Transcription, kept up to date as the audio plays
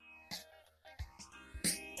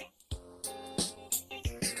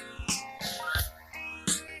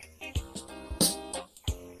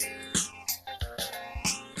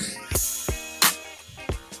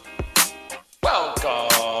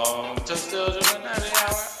dripping happy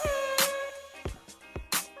hour.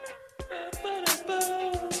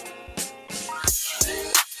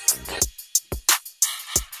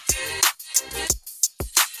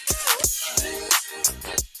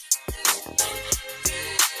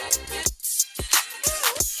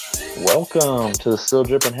 Welcome to the Still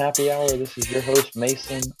Drippin' Happy Hour. This is your host,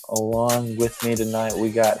 Mason. Along with me tonight, we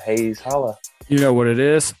got Hayes. Holla. You know what it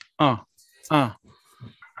is? Why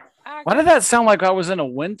did that sound like I was in a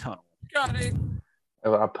wind tunnel? I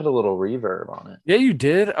put a little reverb on it. Yeah, you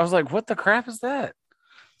did. I was like, what the crap is that?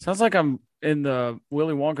 Sounds like I'm in the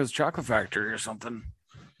Willy Wonka's chocolate factory or something.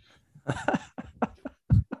 That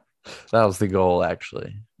was the goal,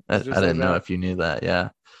 actually. I didn't know if you knew that. Yeah.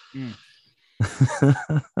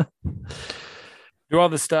 Do all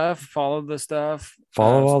the stuff. Follow the stuff.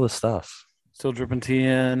 Follow all the stuff. Still dripping tea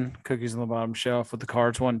in. Cookies on the bottom shelf with the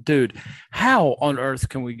cards one. Dude, how on earth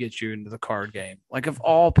can we get you into the card game? Like, of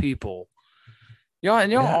all people.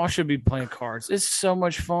 Y'all all should be playing cards. It's so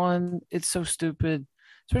much fun. It's so stupid.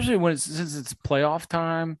 Especially since it's playoff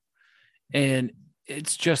time. And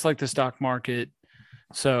it's just like the stock market.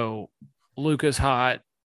 So Luka's hot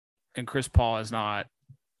and Chris Paul is not.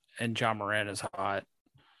 And John Moran is hot.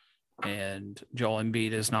 And Joel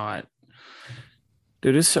Embiid is not.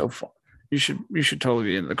 Dude, it's so fun. You should totally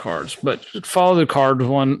be in the cards. But follow the card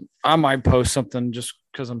one. I might post something just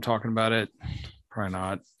because I'm talking about it. Probably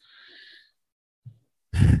not.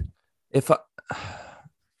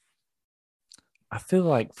 I feel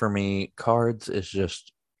like for me, cards is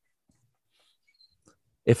just,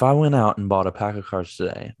 if I went out and bought a pack of cards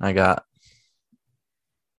today, I got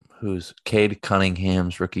Cade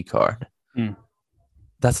Cunningham's rookie card.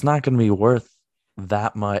 That's not going to be worth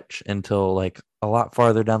that much until like a lot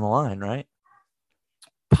farther down the line, right?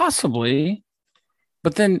 Possibly.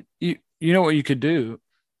 But then you know what you could do?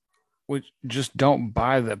 Which just don't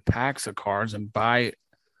buy the packs of cards and buy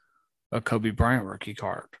a Kobe Bryant rookie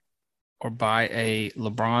card or buy a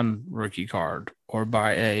LeBron rookie card or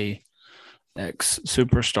buy a X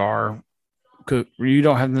superstar. You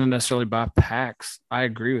don't have to necessarily buy packs. I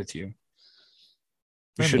agree with you.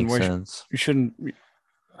 You shouldn't.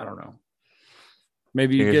 I don't know.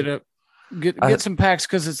 Maybe you get some packs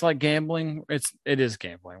because it's like gambling. It is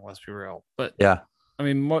gambling. Let's be real. But yeah, I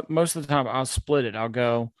mean, most of the time I'll split it. I'll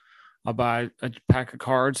buy a pack of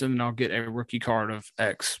cards and then I'll get a rookie card of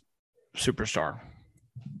X superstar.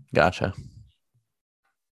 Gotcha.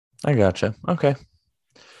 I gotcha. Okay.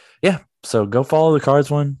 Yeah. So go follow the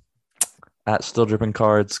cards one at Still Dripping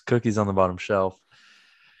Cards, cookies on the bottom shelf.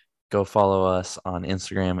 Go follow us on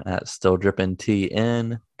Instagram at Still Drippin'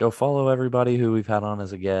 TN. Go follow everybody who we've had on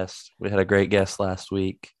as a guest. We had a great guest last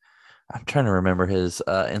week. I'm trying to remember his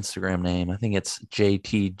Instagram name. I think it's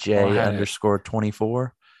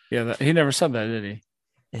JTJ_24. Yeah, he never said that, did he?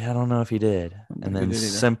 Yeah, I don't know if he did. And then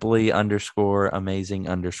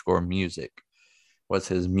simply_amazing_music was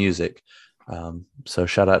his music. So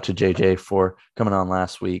shout out to JJ for coming on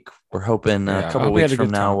last week. We're hoping a couple weeks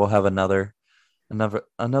from now we'll have another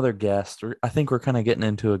guest. I think we're kind of getting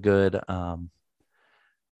into a good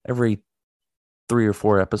every 3 or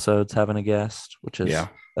 4 episodes having a guest, which is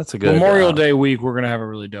that's a good Memorial Day week. We're gonna have a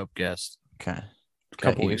really dope guest. Okay, a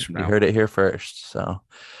couple weeks from now. You heard it here first, so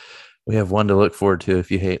we have one to look forward to if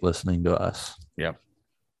you hate listening to us. Yep.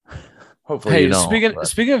 Hopefully, you don't.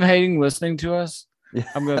 Speaking of hating listening to us,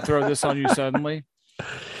 I'm gonna throw this on you suddenly.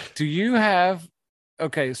 Do you have?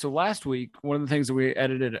 Okay, so last week, one of the things that we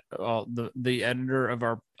edited, the editor of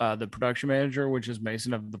our the production manager, which is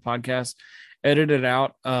Mason of the podcast, edited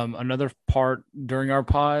out another part during our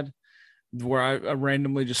pod where I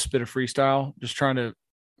randomly just spit a freestyle, just trying to.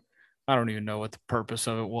 I don't even know what the purpose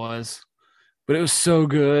of it was, but it was so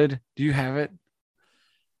good. Do you have it?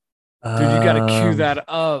 Dude, you got to cue that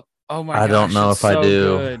up. Oh my gosh, I don't know if I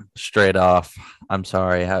do. Good. Straight off. I'm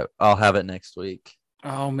sorry. I'll have it next week.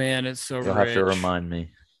 Oh man, it's so You'll have to remind me.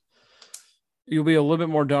 You'll be a little bit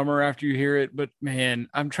more dumber after you hear it, but man,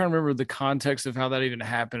 I'm trying to remember the context of how that even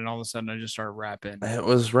happened, and all of a sudden I just started rapping. It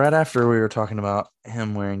was right after we were talking about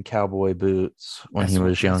him wearing cowboy boots when he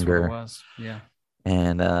was younger. That's what it was. Yeah.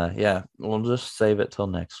 And we'll just save it till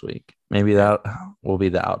next week. Maybe that will be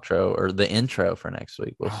the outro or the intro for next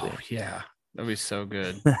week. We'll see. Yeah, that'd be so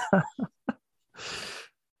good.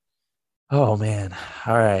 Oh man.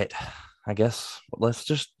 All right. I guess let's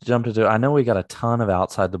just jump into it. I know we got a ton of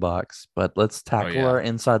outside the box, but let's tackle our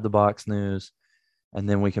inside the box news, and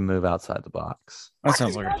then we can move outside the box. That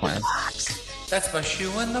sounds like a plan. That's my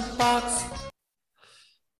shoe in the box.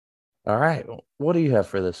 All right. What do you have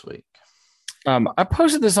for this week? I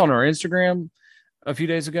posted this on our Instagram a few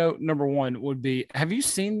days ago. Number one would be, have you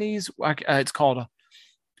seen these? It's called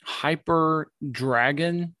Hyper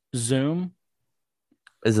Dragon Zoom.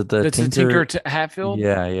 Is it the That's a Tinker? Hatfield.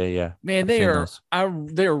 Yeah. Man, I've seen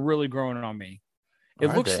those. they are really growing on me. It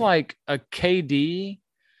Are looks they? like a KD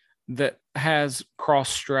that has cross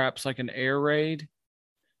straps like an air raid,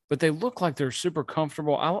 but they look like they're super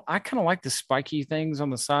comfortable. I kind of like the spiky things on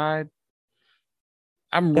the side.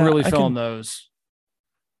 I'm Yeah, really I feeling can those.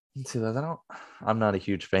 see that. I'm not a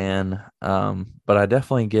huge fan. But I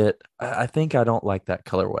definitely get. I think I don't like that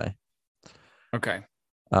colorway. Okay.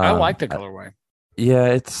 I Um, like the I- colorway. yeah,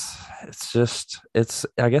 it's just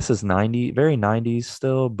I guess it's 90, very 90s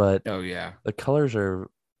still, but Oh yeah. the colors are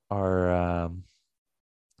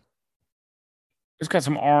It's got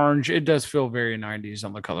some orange. It does feel very 90s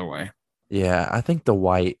on the colorway. yeah, I think the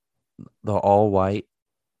all white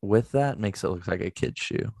with that makes it look like a kid's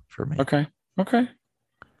shoe for me. Okay. Okay.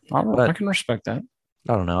 I But can respect that.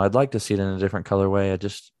 I don't know. I'd like to see it in a different colorway.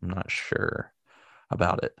 I'm not sure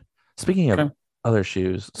about it. Speaking of Okay. other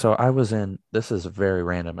shoes, so this is very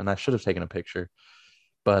random, and I should have taken a picture,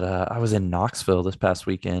 but I was in Knoxville this past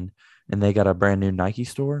weekend, and they got a brand new Nike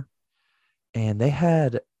store, and they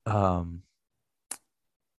had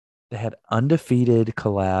undefeated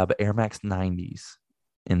collab Air Max 90s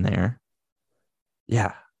in there.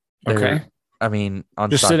 Yeah. They're, Okay. I mean, on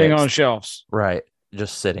Just sitting on StockX, shelves. right.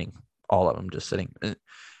 Just sitting, all of them just sitting.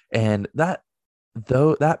 And that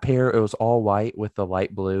pair, it was all white with the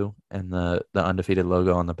light blue and the undefeated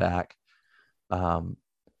logo on the back. Um,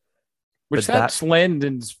 Which but that that's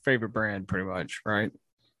Landon's favorite brand, pretty much, right?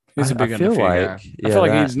 He's a I big feel undefeated guy. like, I feel yeah,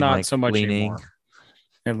 like that he's and not like so much leaning. anymore.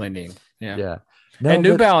 And leaning, yeah. Yeah. And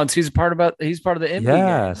No, New but Balance, he's part of the envy gang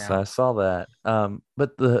yes, now. I saw that.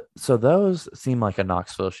 But so those seem like a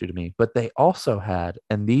Knoxville shoe to me, but they also had,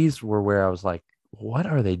 and these were where I was like, what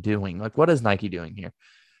are they doing? Like, what is Nike doing here?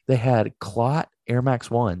 They had clot Air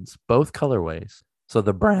Max ones, both colorways. So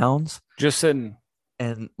the browns Just sitting.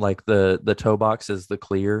 and like the toe box is the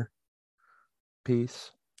clear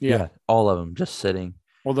piece. Yeah. Yeah, all of them just sitting.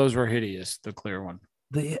 Well, those were hideous. The clear one.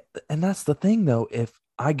 The and that's the thing though. If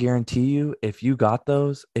I guarantee you, if you got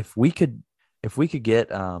those, if we could get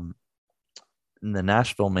the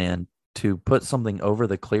Nashville man to put something over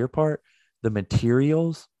the clear part, the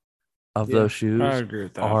materials of Yeah, those I shoes agree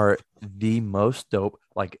with that. are the most dope.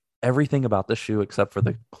 Like everything about the shoe except for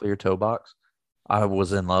the clear toe box, I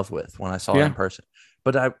was in love with when I saw it Yeah. in person.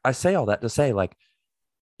 But I say all that to say, like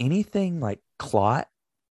anything like clot,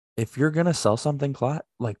 if you're gonna sell something clot,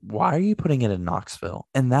 like why are you putting it in Knoxville?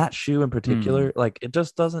 And that shoe in Hmm. particular, like it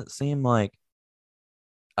just doesn't seem like,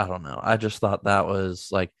 I don't know. I just thought that was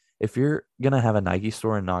like, if you're gonna have a Nike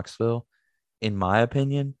store in Knoxville, in my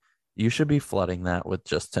opinion, you should be flooding that with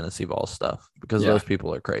just Tennessee Vols stuff because Yeah, those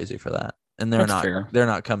people are crazy for that. And they're that's not fair. they're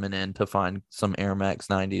not coming in to find some Air Max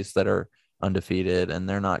 90s that are undefeated, and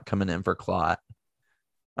they're not coming in for clot.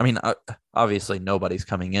 I mean, obviously nobody's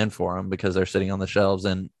coming in for them because they're sitting on the shelves,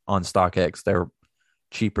 and on StockX they're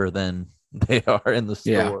cheaper than they are in the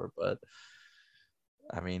Yeah. store, but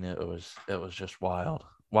I mean, it was just wild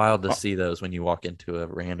to see those when you walk into a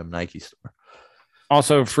random Nike store.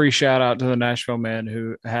 Also, free shout out to the Nashville man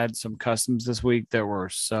who had some customs this week that were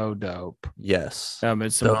so dope. Yes,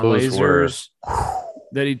 It's some those were. blazers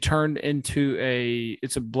that he turned into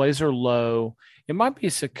it's a blazer low. It might be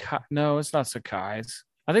Sakai. No, it's not Sakai's.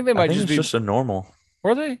 I think they I might think just it's be. just a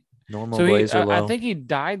Were they? normal So blazer I low. think he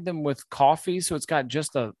dyed them with coffee, so it's got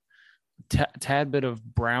just a tad bit of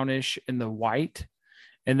brownish in the white,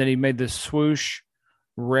 and then he made the swoosh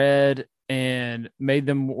red and made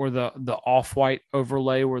them where the off white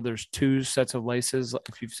overlay where there's two sets of laces.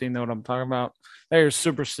 If you've seen what I'm talking about, they're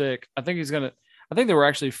super sick. I think they were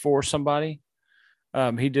actually for somebody.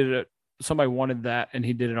 He did it. Somebody wanted that, and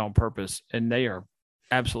he did it on purpose, and they are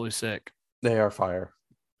absolutely sick. They are fire.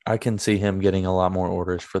 I can see him getting a lot more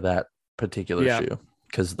orders for that particular Yeah, shoe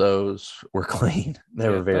because those were clean. They yeah,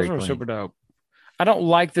 were those very were clean. super dope. I don't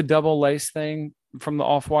like the double lace thing from the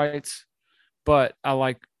off whites, but I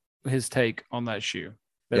like his take on that shoe.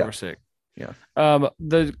 They Yeah, were sick. yeah.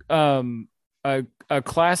 The a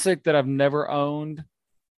classic that I've never owned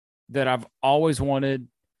that I've always wanted,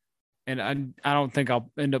 and I don't think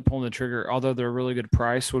I'll end up pulling the trigger, although they're a really good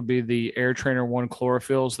price, would be the Air Trainer One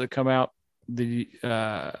chlorophylls that come out on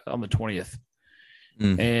the 20th.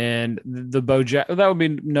 Mm. And the that would be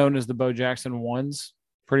known as the Bo Jackson ones,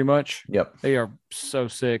 pretty much. Yep. They are so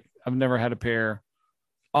sick. I've never had a pair.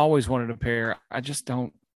 Always wanted a pair. I just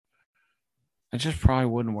probably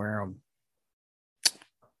wouldn't wear them,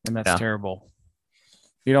 and that's Yeah. terrible.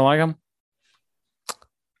 You don't like them?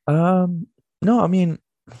 No, I mean,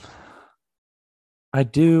 I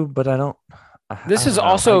do, but I don't. This I is don't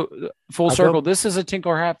know. also full I circle. go- This is a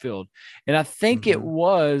Tinkler Hatfield, and I think it Mhm.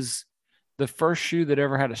 was the first shoe that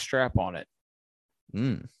ever had a strap on it.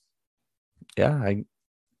 Mm. Yeah,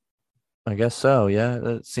 I guess so. Yeah,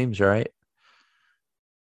 that seems right.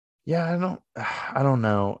 Yeah, I don't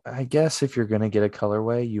know. I guess if you're gonna get a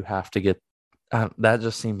colorway, you have to get that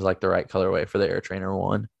just seems like the right colorway for the Air Trainer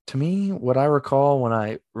one. To me, what I recall when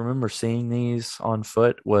I remember seeing these on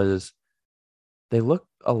foot was they look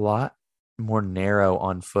a lot more narrow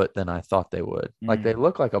on foot than I thought they would. Like they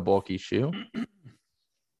look like a bulky shoe,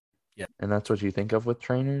 Yeah. and that's what you think of with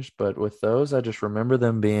trainers. But with those, I just remember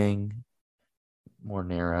them being more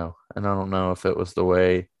narrow, and I don't know if it was the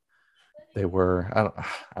way they were.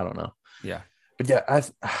 I don't know. Yeah. But yeah,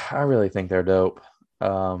 I really think they're dope.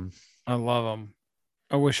 I love them.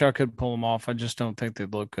 I wish I could pull them off. I just don't think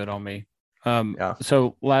they'd look good on me. Yeah.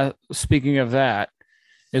 So speaking of that,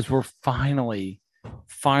 is we're finally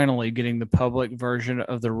getting the public version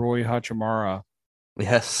of the Roy Hachimura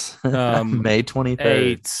Yes. um, May 23rd.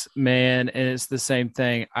 8s, man, and it's the same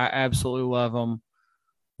thing. I absolutely love them.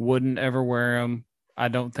 Wouldn't ever wear them. I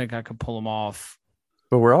don't think I could pull them off.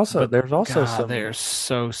 But But there's also God, they're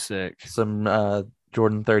so sick. some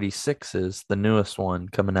Jordan 36s, the newest one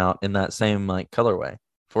coming out in that same like colorway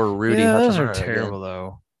for Rudy Yeah, those are Hachimura terrible again.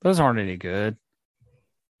 though. Those aren't any good.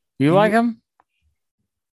 You You- like them?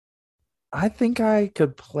 I think I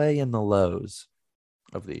could play in the lows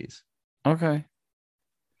of these. Okay.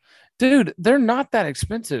 Dude, they're not that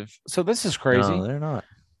expensive. So this is crazy. No, they're not.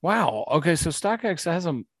 Wow. Okay, so StockX has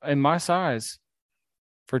them in my size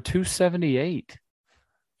for 278.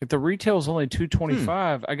 If the retail is only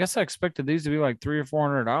 225, I guess I expected these to be like $300 or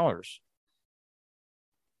 $400.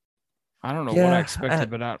 I don't know what I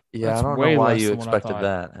expected, but I that's don't know way why less you than what I expected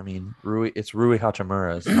thought. that. I mean, it's Rui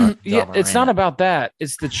Hachimura. It's not Yeah, Ja it's not Morant. about that.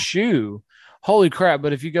 It's the shoe. Holy crap.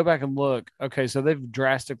 But if you go back and look, okay, so they've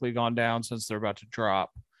drastically gone down since they're about to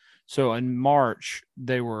drop. So in March,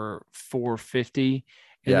 they were 450,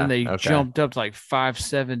 and then Yeah, they okay. jumped up to like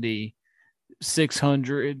 570,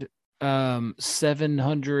 600,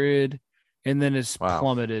 700, and then it's Wow.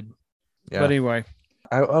 plummeted. Yeah. But anyway,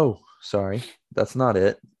 Sorry. That's not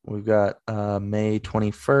it. We've got May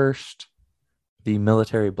 21st, the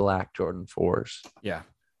military black Jordan 4s. yeah.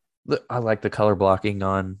 I like the color blocking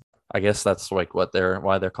on. I guess that's like why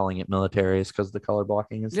they're calling it military is because the color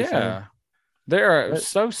blocking is the same. Yeah. They're They're-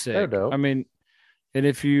 so They're sick. dope. I mean, and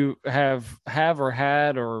if you have or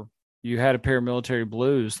had or you had a pair of military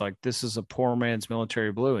blues, like this is a poor man's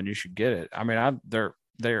military blue and you should get it. I mean,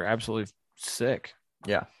 they're absolutely sick.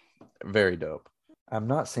 Yeah, very dope. I'm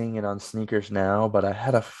not seeing it on sneakers now, but I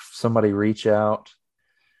had somebody reach out.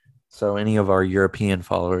 So any of our European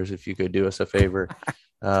followers, if you could do us a favor,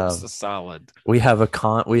 It's a solid. we have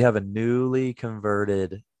a newly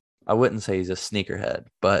converted. I wouldn't say he's a sneakerhead,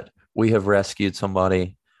 but we have rescued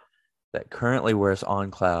somebody that currently wears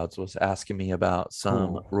On Clouds. Was asking me about some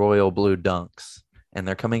Cool. royal blue dunks, and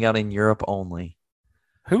they're coming out in Europe only.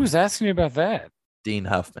 Who was asking you about that? Dean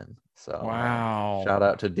Huffman. So Wow. shout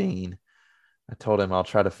out to Dean. I told him I'll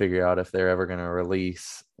try to figure out if they're ever going to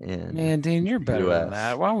release in. Man, Dean, you're better US. than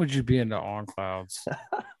that. Why would you be into On Clouds?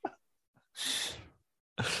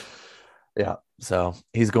 Yeah. So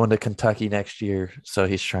he's going to Kentucky next year. So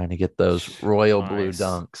he's trying to get those royal blue Nice.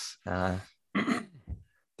 dunks.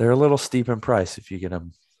 They're a little steep in price if you get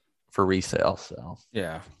them for resale. So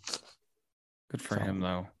Yeah. Good for So- him,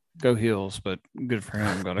 though. Go Heels, but good for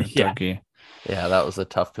him. Go to Yeah. Kentucky. yeah, that was a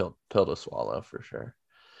tough pill to swallow for sure.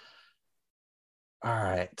 All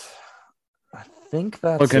right. I think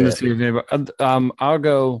that's Looking to it. see if anybody. I'll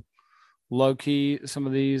go low key. Some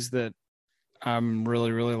of these that I'm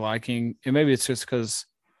really, really liking, and maybe it's just because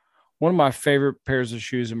one of my favorite pairs of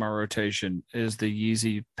shoes in my rotation is the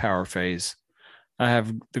Yeezy Power Phase. I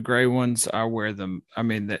have the gray ones. I wear them. I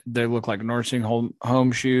mean, they look like nursing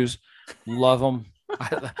home shoes. Love them.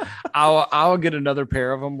 I'll get another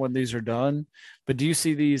pair of them when these are done. But do you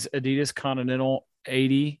see these Adidas Continental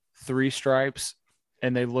 83 stripes?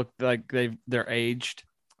 And they look like they're aged.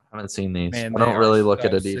 I haven't seen these. Man, I they don't are really look so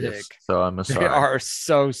at Adidas, sick. so I'm They sorry. are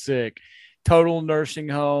so sick. Total nursing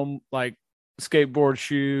home, like skateboard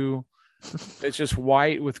shoe. It's just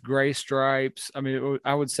white with gray stripes. I mean,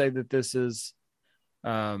 I would say that this is,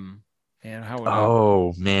 and how would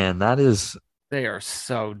Oh man, that is they are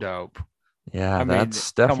so dope. yeah. I mean,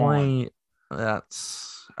 That's come on. definitely that's.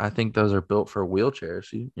 I think those are built for wheelchairs.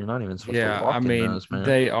 You're not even supposed Yeah, to walk I in mean, those, man.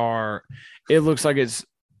 they are. It looks like it's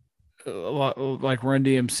a lot like Run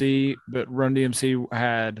DMC, but Run DMC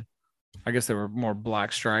had, I guess, they were more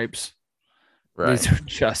black stripes. Right. These are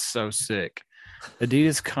just so sick.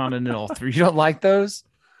 Adidas Continental 3. You don't like those?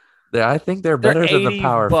 I think they're They're better than the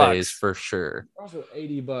Power Phase $80. for sure. Also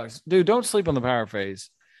 $80, dude. Don't sleep on the Power Phase.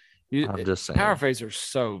 I'm just saying. Power Phase are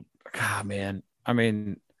so. God, man. I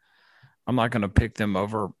mean, I'm not gonna pick them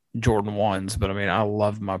over Jordan 1s, but I mean, I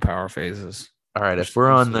love my Power Phases. All right, They're if we're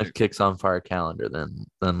so on the sick. Kicks on Fire calendar,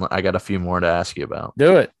 then I got a few more to ask you about.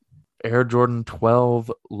 Do it. Air Jordan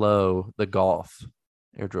 12 Low, the golf.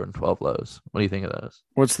 Air Jordan 12 Lows. What do you think of those?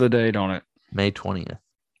 What's the date on it? May 20th.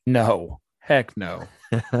 No, heck no.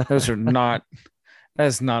 Those are not.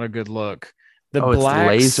 That's not a good look. The Oh, it's black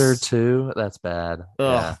laser too. That's bad.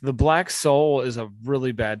 Yeah, The black sole is a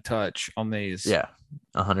really bad touch on these. yeah,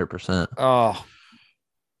 100%. Oh,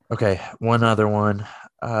 Okay, one other one.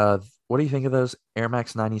 What do you think of those Air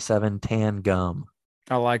Max 97 tan gum?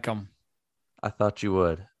 I like them. I thought you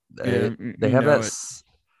would. Yeah, They you have know that. it.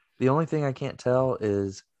 The only thing I can't tell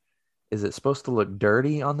is it supposed to look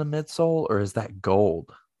dirty on the midsole or is that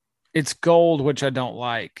gold? It's gold, which I don't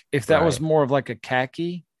like. If that was Right. more of like a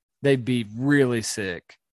khaki, they'd be really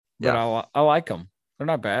sick. But Yeah. I like them. They're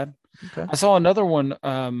not bad. Okay. I saw another one.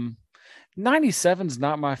 97's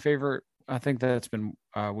not my favorite. I think that's been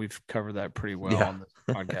we've covered that pretty well Yeah. on this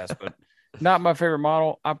podcast, but not my favorite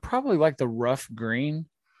model. I probably like the rough green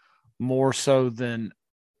more so than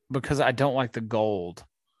because I don't like the gold.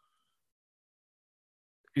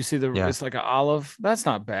 You see Yeah. it's like an olive. That's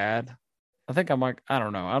not bad. I think I'm like, I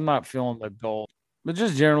don't know. I'm not feeling the gold. But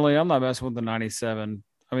just generally, I'm not messing with the 97.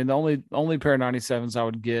 I mean, the only pair of 97s I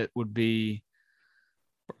would get would be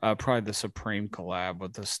probably the Supreme collab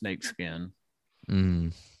with the snake skin.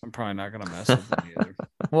 Mm, I'm probably not gonna mess with them either.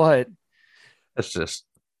 What? that's just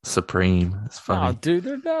supreme. It's No, funny. dude,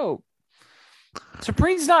 they're dope.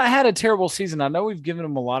 Supreme's not had a terrible season. I know we've given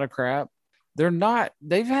them a lot of crap. They're not.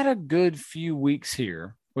 They've had a good few weeks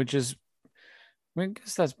here, which is, I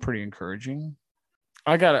guess that's pretty encouraging.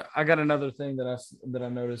 I got another thing that I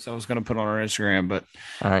noticed I was going to put on our Instagram, but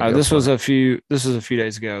All right, go this for was it. a few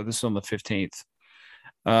days ago. This is on the 15th.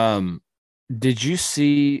 Did you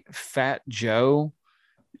see Fat Joe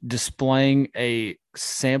displaying a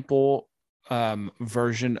sample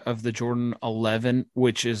version of the Jordan 11,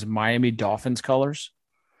 which is Miami Dolphins colors?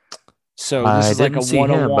 So this I is like didn't a see him,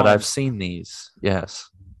 but 101. I've seen these. Yes.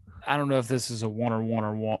 I don't know if this is a 101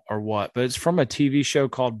 or what, but it's from a TV show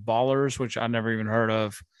called Ballers, which I never even heard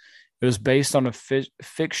of. It was based on a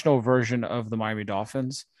fictional version of the Miami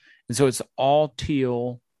Dolphins, and so it's all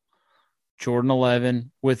teal Jordan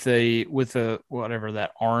 11 with a whatever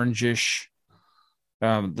that orangish.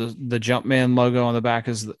 The Jumpman logo on the back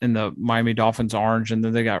is in the Miami Dolphins orange, and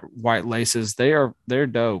then they got white laces. They're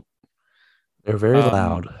dope. They're very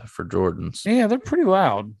loud for Jordans. Yeah, they're pretty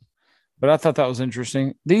loud. But I thought that was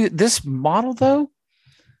interesting. This model though,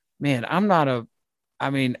 man, I'm a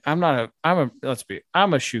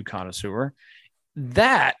shoe connoisseur.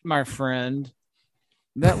 That, my friend,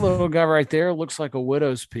 that little guy right there looks like a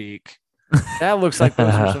widow's peak. That looks like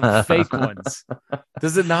those are some fake ones.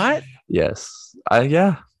 Does it not? Yes.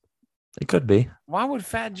 Yeah, it could be. Why would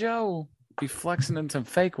Fat Joe be flexing in some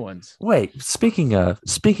fake ones? Wait, speaking of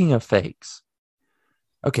fakes.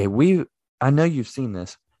 Okay, I know you've seen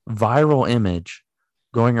this viral image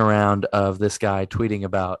going around of this guy tweeting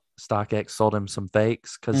about StockX sold him some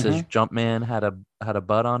fakes because his Jumpman had a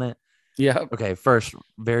butt on it. Yeah. Okay, first,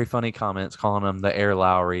 very funny comments calling them the Air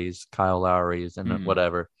Lowrys, Kyle Lowrys, and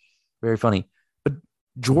whatever. Very funny. But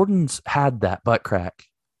Jordan's had that butt crack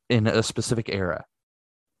in a specific era.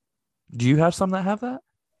 Do you have some that have that?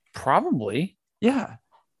 Probably. Yeah.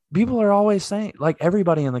 People are always saying, like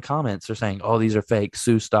everybody in the comments are saying, oh, these are fake,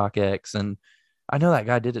 sue StockX. And I know that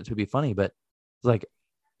guy did it to be funny, but like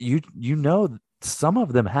you know some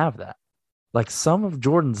of them have that. Like some of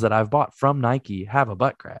Jordans that I've bought from Nike have a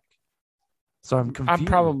butt crack. So I'm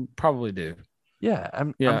confused. I probably do. Yeah,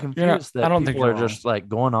 I'm I confused that don't think people you're are just like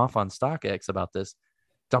going off on StockX about this.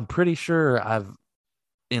 I'm pretty sure I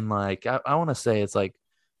want to say it's like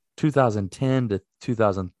 2010 to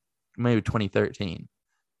 2000, maybe 2013.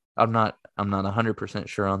 I'm not 100%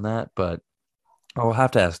 sure on that, but I'll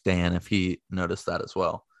have to ask Dan if he noticed that as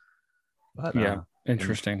well. But yeah,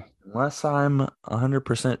 interesting. Unless I'm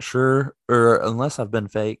 100% sure, or unless I've been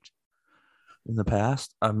faked in the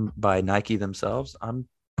past, by Nike themselves, I'm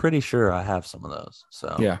pretty sure I have some of those.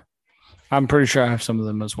 So yeah, I'm pretty sure I have some of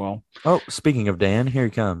them as well. Oh, speaking of Dan, here he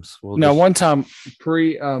comes. One time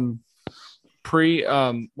pre when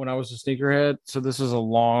I was a sneakerhead, so this is a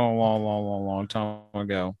long time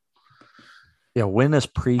ago. Yeah, when is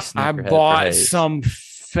pre-sneakerhead? I bought some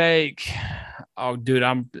fake. Oh, dude,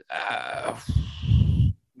 I'm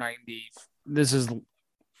 90. This is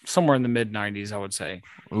somewhere in the mid 90s, I would say.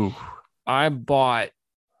 Ooh. I bought.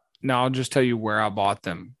 Now I'll just tell you where I bought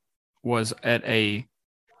them. was at a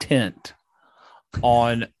tent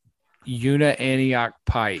on Una Antioch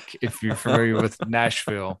Pike. If you're familiar with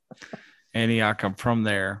Nashville, Antioch, I'm from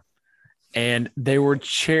there. And they were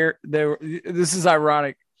this is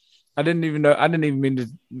ironic. I didn't even mean to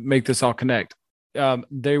make this all connect.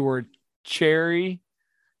 They were cherry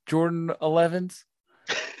Jordan 11s.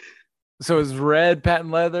 So it's red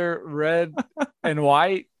patent leather, red and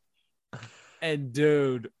white. And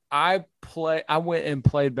dude, I went and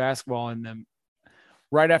played basketball in them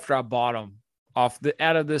right after I bought them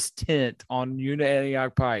out of this tent on Una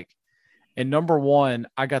Antioch Pike. And number one,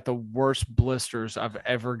 I got the worst blisters I've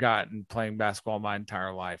ever gotten playing basketball my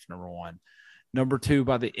entire life. Number one. Number two,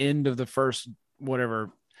 by the end of the first, whatever,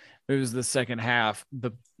 it was the second half,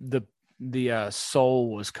 the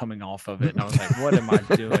soul was coming off of it. And I was like, what am I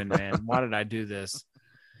doing, man? Why did I do this?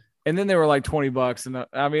 And then they were like $20. And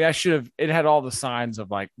I mean, it had all the signs of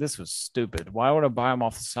like, this was stupid. Why would I buy them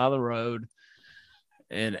off the side of the road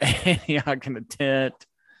in Antioch in a tent?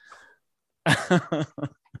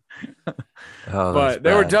 But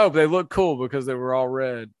they were dope. They looked cool because they were all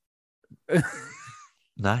red.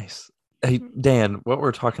 Nice. Hey, Dan, what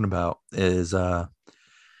we're talking about is so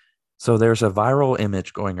there's a viral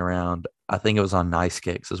image going around. I think it was on Nice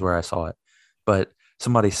Kicks is where I saw it. But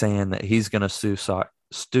somebody saying that he's going to sue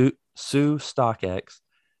StockX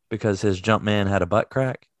because his Jumpman had a butt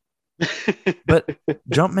crack. But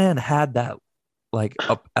Jumpman had that like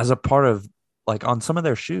as a part of like on some of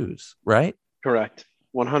their shoes, right? Correct.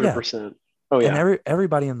 100%. Oh yeah. And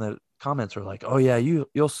everybody in the comments were like, "Oh yeah,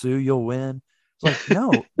 you'll sue, you'll win." It's like,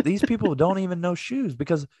 no, these people don't even know shoes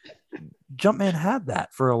because Jumpman had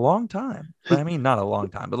that for a long time. But I mean, not a long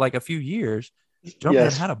time, but like a few years.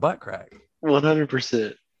 Jumpman had a butt crack.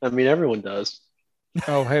 100%. I mean, everyone does.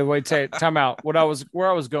 Oh, hey, wait, time out. Where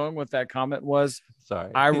I was going with that comment was,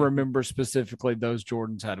 sorry, I remember specifically those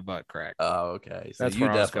Jordans had a butt crack. Oh, okay. So that's you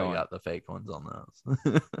where definitely got the fake ones on those.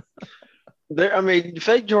 I mean,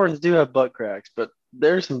 fake Jordans do have butt cracks, but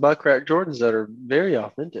there's some butt crack Jordans that are very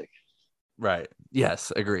authentic. Right.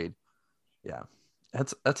 Yes. Agreed. Yeah.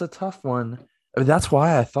 That's a tough one. I mean, that's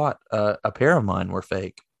why I thought a pair of mine were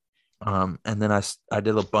fake. And then I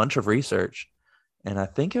did a bunch of research, and I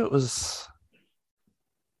think it was.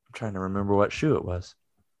 I'm trying to remember what shoe it was.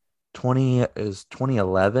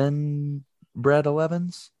 2011 bred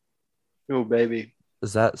 11s. Oh baby.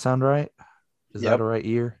 Does that sound right? Is that a right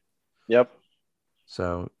year? Yep.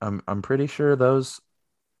 So I'm pretty sure those.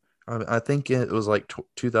 I think it was like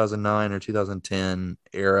 2009 or 2010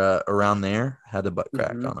 era around there had a butt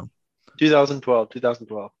crack on them. 2012.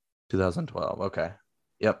 2012. Okay.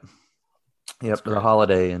 Yep. The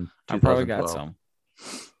holiday in 2012. I probably got some.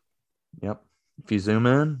 Yep. If you zoom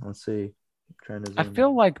in, let's see. I'm trying to zoom I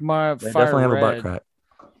feel like my they fire definitely have red, a butt crack.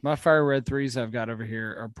 My fire red 3s I've got over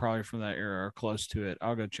here are probably from that era or close to it.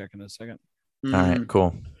 I'll go check in a second. All right,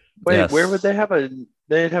 cool. Wait, yes. Where would they have a?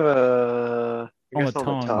 They'd have a on the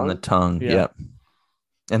tongue. On the tongue, Yeah. Yep.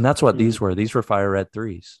 And that's what these were. These were fire red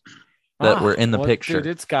 3s that were in the picture. Dude,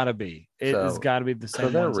 it's got to be. It's got to be the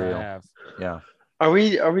same they're ones real. I have. Yeah. Are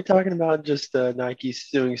we talking about just Nike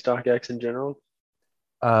suing StockX in general?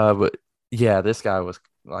 But yeah, this guy was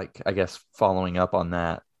like, I guess, following up on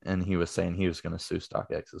that, and he was saying he was going to sue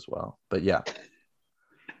StockX as well. But yeah.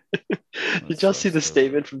 Did y'all see the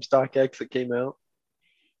statement from StockX that came out?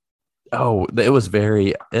 Oh,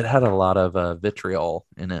 it had a lot of vitriol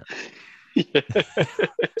in it.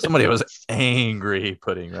 Somebody was angry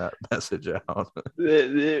putting that message out.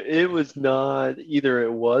 It was not either.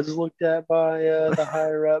 It was looked at by the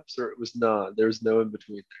higher ups, or it was not. There's no in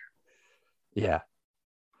between there.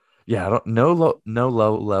 Yeah. No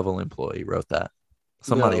low level employee wrote that.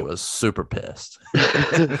 Somebody No. was super pissed.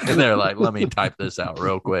 And they're like, "Let me type this out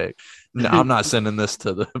real quick." No, I'm not sending this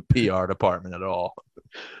to the PR department at all.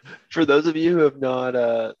 For those of you who have not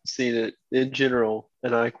seen it, in general,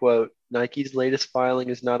 and I quote, Nike's latest filing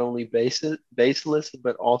is not only baseless,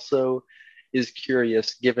 but also is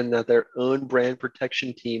curious, given that their own brand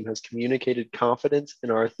protection team has communicated confidence in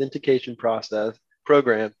our authentication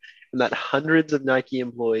program, and that hundreds of Nike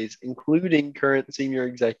employees, including current senior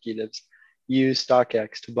executives, use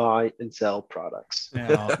StockX to buy and sell products.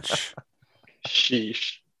 Ouch.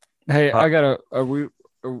 Sheesh. Hey, I got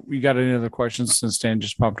you got any other questions since Dan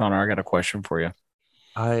just popped on? I got a question for you.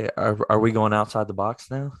 Are we going outside the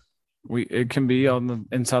box now? It can be on the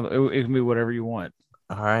inside. It can be whatever you want.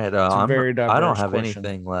 All right. I don't have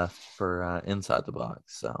anything left for inside the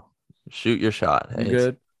box, so shoot your shot. Hey,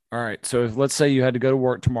 good. All right. So let's say you had to go to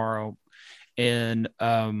work tomorrow, and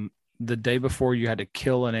the day before you had to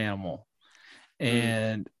kill an animal,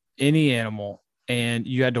 and any animal, and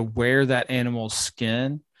you had to wear that animal's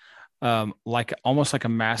skin like almost like a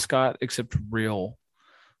mascot, except real,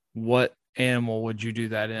 what animal would you do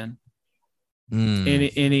that in?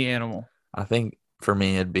 Any animal. I think for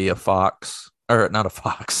me it'd be a fox, or not a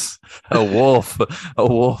fox, a wolf, a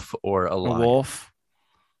wolf, or a A lion, wolf.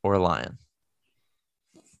 or a lion.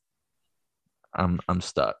 I'm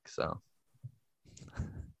stuck. So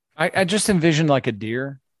I just envisioned like a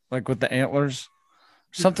deer, like with the antlers,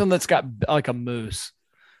 something that's got like a moose.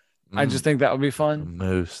 I just think that would be a fun,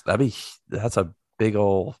 moose. That's a big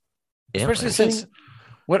old especially antler. since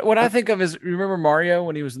what I think of is, you remember Mario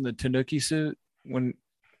when he was in the Tanuki suit, when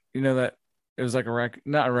you know that it was like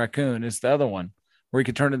not a raccoon, it's the other one where he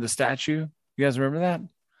could turn into the statue. You guys remember that?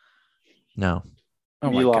 No, Oh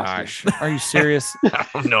my You lost gosh, are you serious? I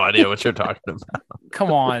have no idea what you're talking about.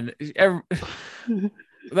 Come on.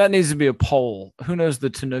 That needs to be a poll. Who knows the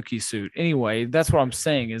Tanuki suit? Anyway, that's what I'm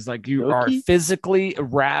saying is like you are Tanuki? physically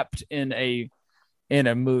wrapped in a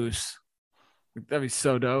moose. That'd be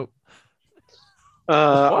so dope.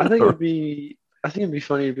 I think What? it'd be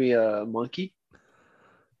funny to be a monkey.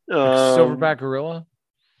 Like silverback gorilla.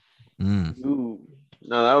 Ooh,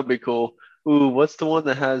 no, that would be cool. Ooh, what's the one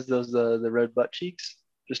that has those the red butt cheeks?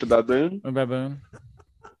 Just a baboon? A baboon.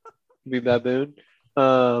 Be baboon.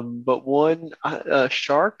 But one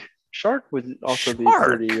shark. Shark would also be Shark?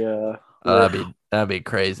 pretty. That'd be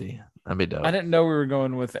crazy. That'd be dope. I didn't know we were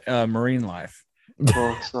going with marine life.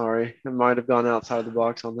 Well, sorry, I might have gone outside the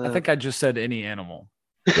box on that. I think I just said any animal.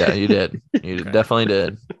 Yeah, you did. You Okay. definitely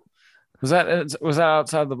did. Was that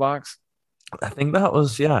outside the box? I think that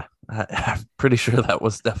was, yeah. I'm pretty sure that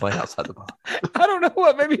was definitely outside the box. I don't know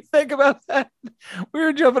what made me think about that. We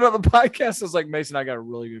were jumping on the podcast. I was like, Mason, I got a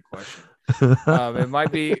really good question. It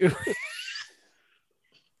might be. What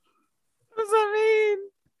does that mean?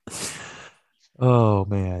 Oh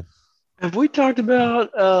man. Have we talked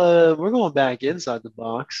about? We're going back inside the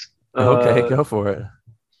box. Okay, go for it.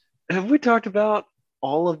 Have we talked about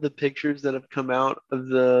all of the pictures that have come out of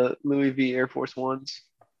the Louis V Air Force Ones?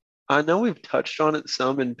 I know we've touched on it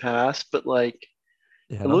some in past, but like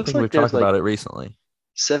Yeah, I it don't looks think like we've there's talked like about it recently.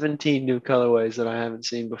 17 new colorways that I haven't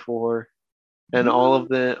seen before, and all of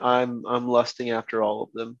them I'm lusting after all of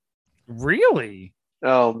them. Really?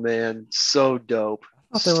 Oh man, so dope.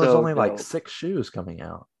 I thought there was So only like dope. 6 shoes coming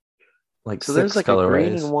out. Like So there's six like a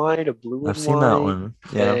green colorways. and white, a blue I've and seen that white, one.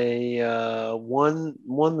 Yeah. a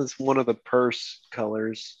one that's one of the purse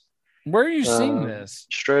colors. Where are you seeing this?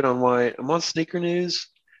 Straight on white. I'm on Sneaker News.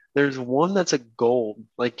 There's one that's a gold,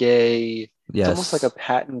 it's almost like a Yes.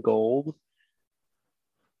 patent gold.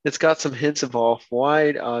 It's got some hints of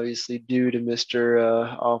off-white, obviously due to Mr.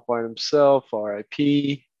 Off-White himself,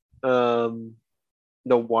 RIP.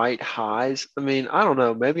 The white highs. I mean, I don't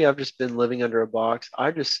know. Maybe I've just been living under a box.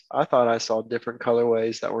 I thought I saw different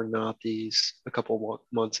colorways that were not these a couple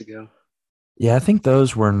months ago. Yeah, I think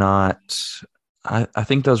those were not. I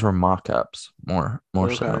think those were mock-ups more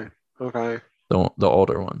so. Okay. Okay. The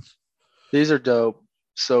older ones. These are dope.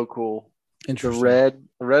 So cool. The Interesting.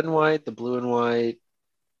 red and white, the blue and white,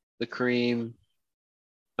 the cream.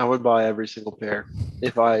 I would buy every single pair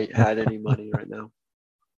if I had any money right now.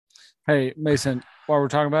 Hey, Mason, while we're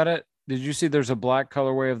talking about it, did you see there's a black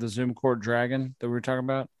colorway of the Zoom Court Dragon that we were talking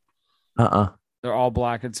about? They're all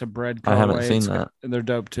black. It's a bread colorway. I haven't seen that. And they're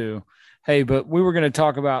dope too. Hey, but we were going to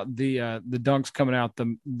talk about the dunks coming out,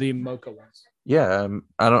 the mocha ones. Yeah,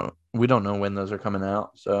 we don't know when those are coming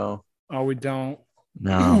out, so Oh, we don't.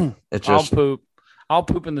 no. It just I'll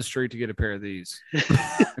poop in the street to get a pair of these.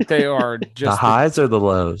 They are just the highs or the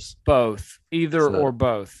lows. both, either or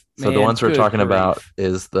both. So the Man, ones we're good talking grief. about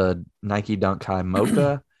is the Nike Dunk High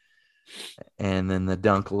Mocha, and then the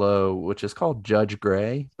Dunk Low, which is called Judge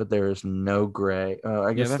Gray, but there is no gray.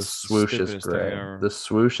 I guess the that's swoosh is stupidest thing gray. ever. The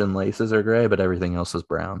swoosh and laces are gray, but everything else is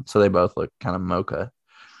brown. So they both look kind of mocha.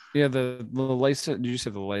 Yeah, the laces. Did you say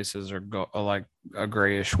the laces are like a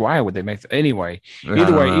grayish? Why would they make that? Anyway, I either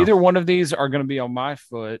don't way, know. either one of these are going to be on my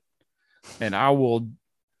foot, and I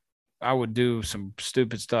would do some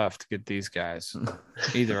stupid stuff to get these guys.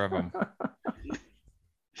 Either of them.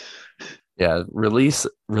 Yeah, release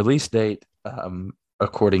date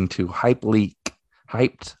according to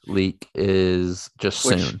Hyped Leak is just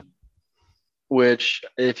Which- soon. Which,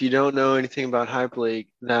 if you don't know anything about Hype League,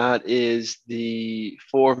 that is the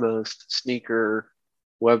foremost sneaker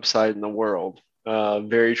website in the world.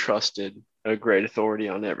 Very trusted, a great authority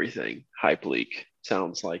on everything. Hype League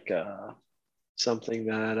sounds like something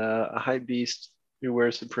that a hype beast who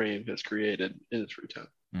wears Supreme has created in his free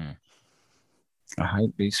time. A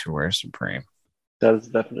hype beast who wears Supreme. That is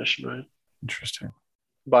the definition, right? Interesting.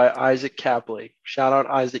 By Isaac Capley. Shout out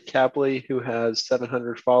Isaac Capley, who has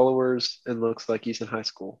 700 followers and looks like he's in high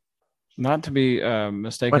school. Not to be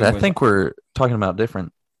mistaken Wait, I with. think we're talking about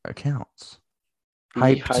different accounts.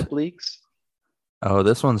 Hype leaks. Oh,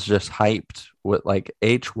 this one's just hyped with like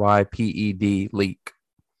HYPED leak.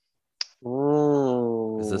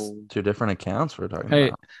 Oh, Is this two different accounts we're talking Hey,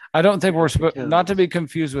 about? I don't think we're Different not to accounts. be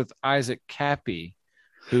confused with Isaac Cappy,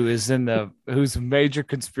 who's major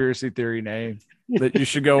conspiracy theory name that you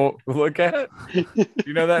should go look at.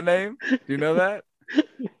 You know that name? Do you know that?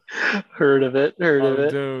 Heard of it. Heard of Oh,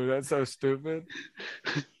 it. dude, that's so stupid.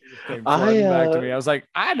 It just came I flooding back to me. I was like,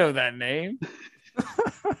 I know that name.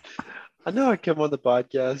 I know I come on the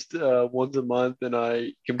podcast once a month and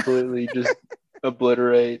I completely just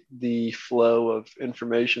obliterate the flow of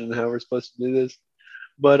information and how we're supposed to do this.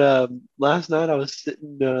 But last night I was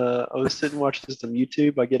sitting watching some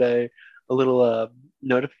YouTube. I get a little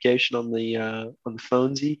notification on the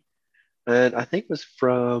phonesy, and I think it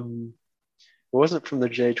wasn't from the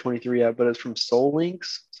J23 app, but it's from Soul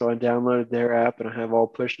Links. So I downloaded their app and I have all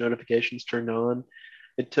push notifications turned on.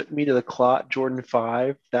 It took me to the Clot Jordan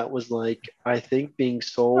 5 that was like I think being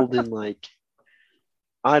sold in like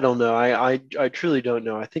I don't know. I truly don't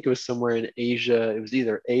know. I think it was somewhere in Asia. It was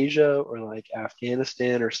either Asia or like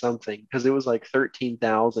Afghanistan or something because it was like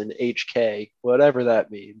 13,000 HK, whatever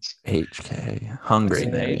that means. HK. It's Hungry,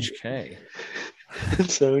 an maybe. HK.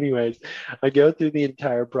 So, anyways, I go through the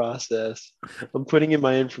entire process. I'm putting in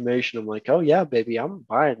my information. I'm like, oh yeah, baby, I'm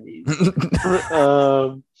buying these.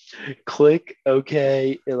 um, Click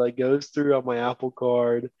OK. It like goes through on my Apple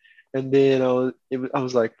Card. And then I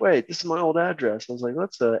was like, wait, this is my old address. I was like,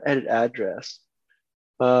 let's edit address.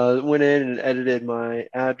 Went in and edited my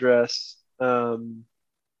address.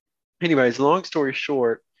 Anyways, long story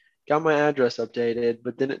short, got my address updated,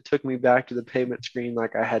 but then it took me back to the payment screen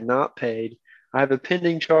like I had not paid. I have a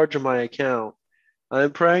pending charge on my account.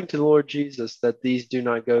 I'm praying to the Lord Jesus that these do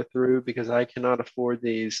not go through because I cannot afford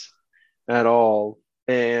these at all,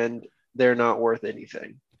 and they're not worth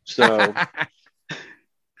anything. So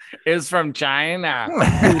It's from China.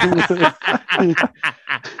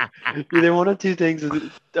 either one of two things.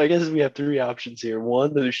 I guess we have three options here.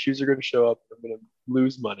 One, those shoes are going to show up and I'm going to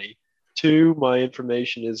lose money. Two, my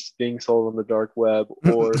information is being sold on the dark web.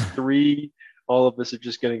 Or three, all of this are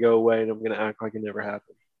just going to go away and I'm going to act like it never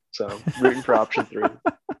happened. So rooting for option three.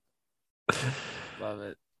 Love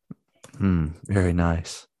it. Very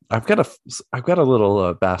nice. I've got a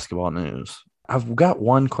little basketball news. I've got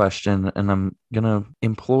one question, and I'm gonna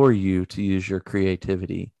implore you to use your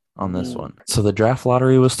creativity on this one. So the draft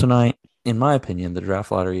lottery was tonight. In my opinion, the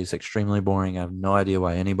draft lottery is extremely boring. I have no idea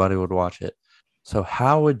why anybody would watch it. So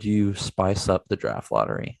how would you spice up the draft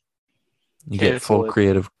lottery? You get full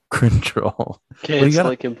creative control.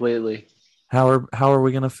 Cancel it completely. How are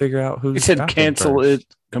we gonna figure out who's? He said cancel first?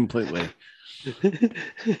 it completely.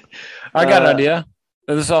 I got an idea.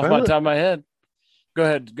 This is off my top of my head. Go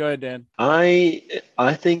ahead, Dan. I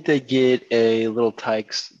think they get a little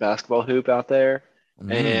Tykes basketball hoop out there,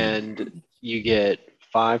 and you get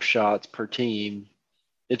 5 shots per team.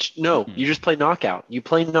 You just play knockout. You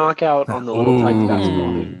play knockout on the little Tykes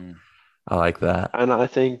basketball hoop. I like that, and I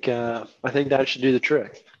think that should do the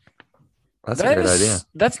trick. That's a great idea.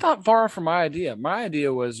 That's not far from my idea. My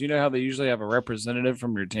idea was, you know how they usually have a representative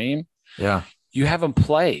from your team? Yeah. You have them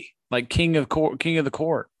play like king of the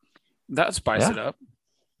court. That spice it up.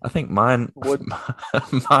 I think mine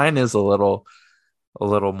is a little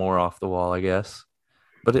more off the wall, I guess.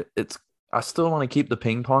 But it's I still want to keep the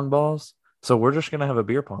ping pong balls, so we're just gonna have a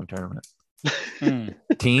beer pong tournament.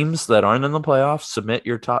 Teams that aren't in the playoffs submit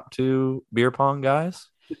your top 2 beer pong guys,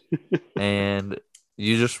 and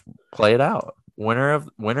you just play it out.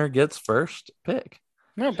 Winner gets first pick.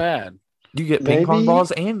 Not bad. You get ping pong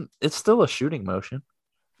balls, and it's still a shooting motion.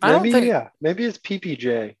 Maybe it's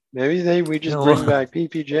PPJ. Maybe we just bring back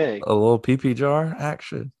PPJ. A little PP jar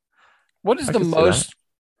action. What is the most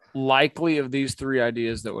likely of these 3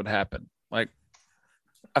 ideas that would happen? Like,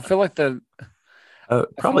 I feel like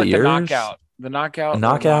probably yours. The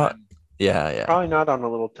knockout. Yeah. Probably not on a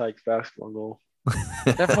little Tykes basketball goal.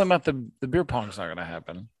 Definitely not the beer pong's not going to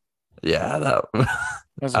happen. Yeah,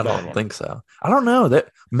 I don't think so. I don't know. That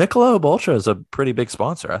Michelob Ultra is a pretty big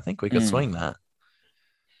sponsor. I think we could swing that.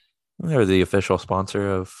 They're the official sponsor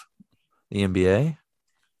of the NBA.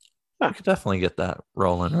 We could definitely get that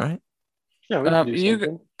rolling, right? Yeah, we can do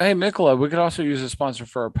something. Hey, Michelob, we could also use a sponsor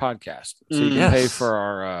for our podcast. So you can pay for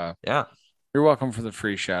our You're welcome for the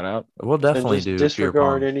free shout out. We'll definitely do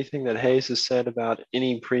disregard anything that Hayes has said about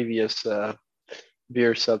any previous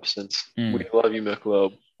beer substance. We love you,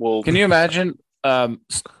 Michelob. Can you imagine?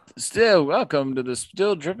 Still welcome to the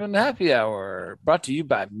Still Dripping Happy Hour, brought to you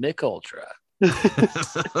by Mich Ultra.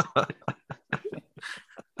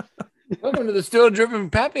 Welcome to the Still Dripping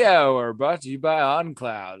Happy Hour, brought to you by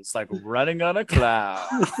OnCloud. It's like running on a cloud.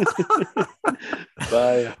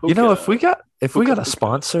 Bye. If we got a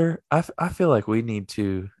sponsor, I feel like we need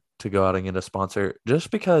to go out and get a sponsor, just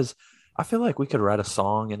because I feel like we could write a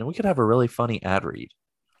song and we could have a really funny ad read.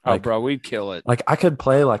 Like, bro, we'd kill it. Like I could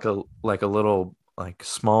play like a little like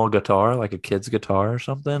small guitar, like a kid's guitar or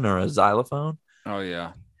something, or a xylophone. Oh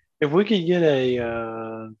yeah. If we could get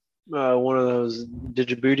a one of those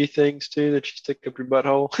Djibouti things too that you stick up your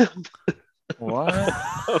butthole. What?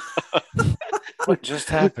 What just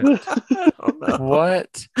happened?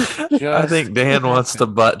 What? I think Dan wants to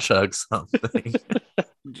butt chug something.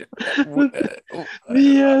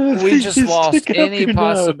 We just lost any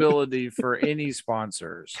possibility for any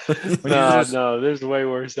sponsors. No, there's way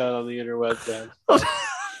worse out on the interwebs, guys. What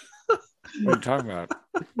are you talking about?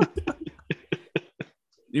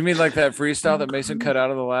 You mean like that freestyle that Mason cut out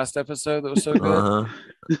of the last episode that was so good?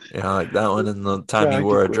 Yeah, like that one, and the time you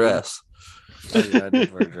wore a dress. Oh, yeah, I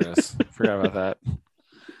did wear a dress. Forgot about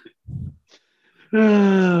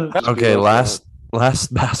that. Okay, last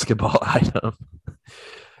basketball item.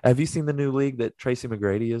 Have you seen the new league that Tracy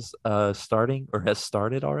McGrady is starting or has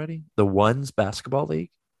started already? The Ones Basketball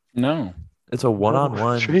League? No. It's a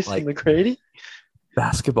one-on-one Tracy McGrady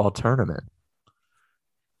basketball tournament.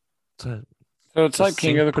 So it's like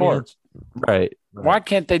King of the Court. Right. Why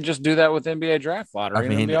can't they just do that with NBA Draft Lottery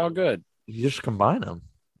and it'd be all good? You just combine them.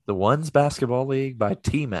 The Ones Basketball League by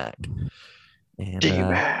T-Mac.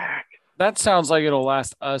 T-Mac. That sounds like it'll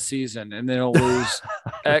last a season and then it'll lose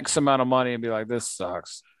X amount of money and be like, this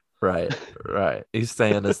sucks. Right. He's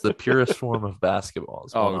saying it's the purest form of basketball.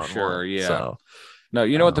 Oh, sure. Yeah. So, no,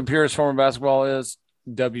 you know what the purest form of basketball is?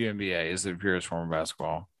 WNBA is the purest form of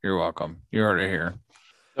basketball. You're welcome. You heard it here.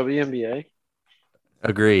 WNBA?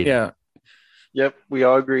 Agreed. Yeah. Yep, we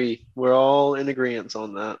all agree. We're all in agreement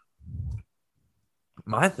on that.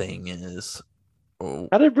 My thing is,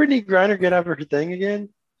 how did Brittany Griner get out of her thing again?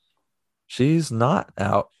 She's not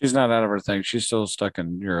out. She's not out of her thing. She's still stuck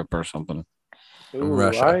in Europe or something. Ooh,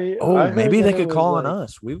 Russia. Maybe they could call on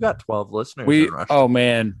us. We've got 12 listeners in Russia. Oh,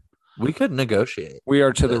 man. We could negotiate. We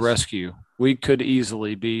are to the rescue. We could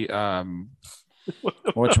easily be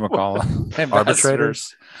whatchamacallit?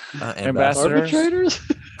 Arbitrators? Ambassadors? Arbitrators?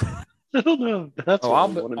 I don't know. That's what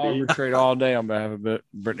I'll arbitrate all day on behalf of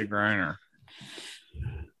Brittany Griner.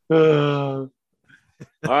 All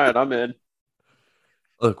right, I'm in.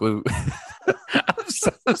 Look, I'm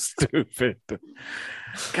so stupid.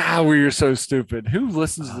 God, we are so stupid. Who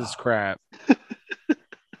listens to this crap?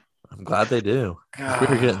 I'm glad they do. God.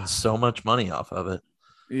 We're getting so much money off of it.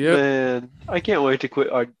 Yep. Man, I can't wait to quit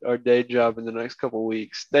our day job in the next couple of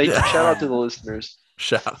weeks. Shout out to the listeners.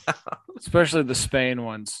 Shout out. Especially the Spain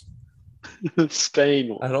ones. Spain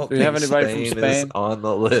one. I don't Do you have anybody from Spain Spain? is on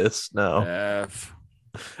the list. No. F.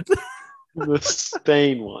 The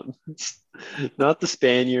Spain ones. Not the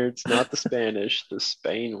Spaniards, not the Spanish, the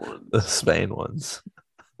Spain ones. The Spain ones.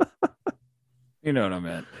 You know what I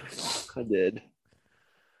meant. I did.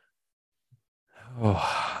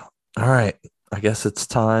 Oh, all right. I guess it's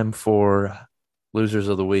time for losers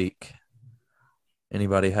of the week.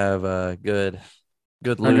 Anybody have a good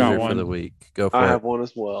loser for the week? Go for it. I have one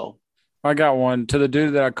as well. I got one. To the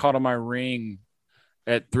dude that I caught on my ring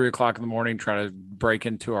at 3:00 in the morning trying to break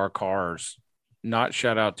into our cars. Not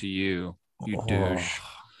shout out to you, you douche.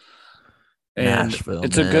 And Nashville,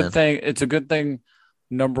 it's man. a good thing. It's a good thing.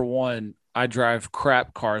 Number one, I drive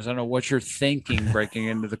crap cars. I don't know what you're thinking breaking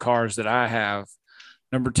into the cars that I have.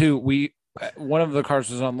 Number two, one of the cars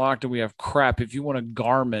was unlocked and we have crap. If you want a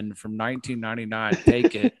Garmin from 1999,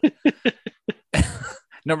 take it.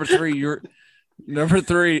 Number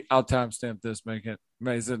three, I'll timestamp this,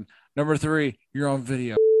 Mason. Number three, you're on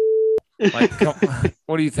video. Like,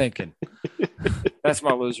 what are you thinking? That's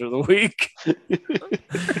my loser of the week.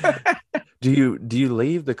 Do you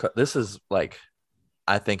leave the car? This is like,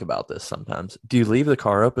 I think about this sometimes. Do you leave the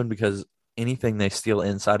car open because anything they steal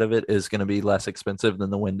inside of it is going to be less expensive than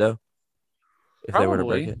the window? If they were to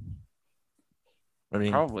break it, I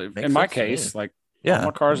mean, probably. In my case, all my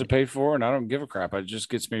cars are paid for, and I don't give a crap. It just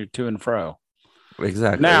gets me to and fro.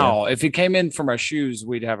 Exactly. Now, if he came in for my shoes,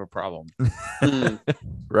 we'd have a problem.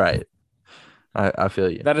 Right. I feel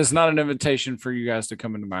you. That is not an invitation for you guys to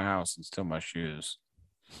come into my house and steal my shoes.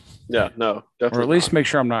 Yeah, no, definitely. Or at least make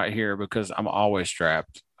sure I'm not here because I'm always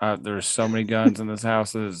strapped. There's so many guns in this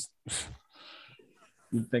house. You'd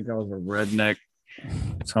think I was a redneck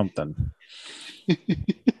something.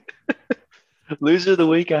 Loser of the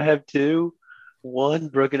week, I have two. One,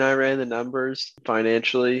 Brooke and I ran the numbers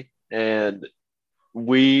financially, and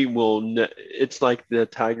We will. It's like the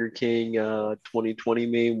Tiger King 2020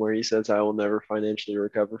 meme where he says, "I will never financially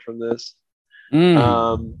recover from this."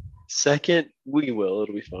 Second, we will.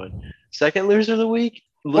 It'll be fine. Second loser of the week.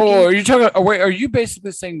 Oh, are you talking? Oh, wait, are you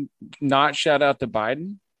basically saying not shout out to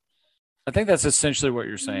Biden? I think that's essentially what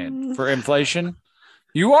you're saying for inflation.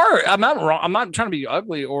 You are. I'm not wrong. I'm not trying to be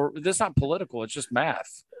ugly or that's not political. It's just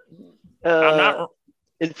math. I'm not.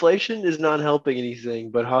 Inflation is not helping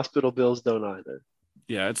anything, but hospital bills don't either.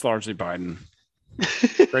 Yeah, it's largely Biden.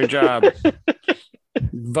 Great job.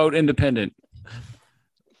 Vote independent.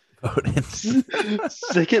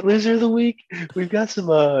 Second loser of the week. We've got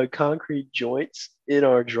some concrete joints in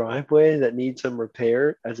our driveway that need some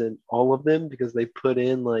repair, as in all of them, because they put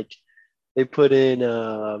in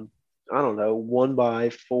I don't know,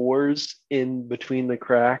 1x4s in between the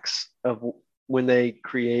cracks of when they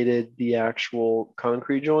created the actual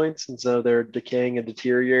concrete joints. And so they're decaying and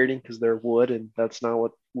deteriorating because they're wood, and that's not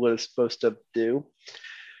what wood is supposed to do.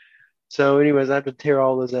 So, anyways, I have to tear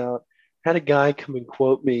all those out. Had a guy come and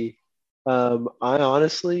quote me. I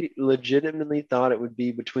honestly, legitimately thought it would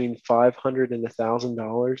be between $500 and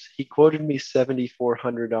 $1,000. He quoted me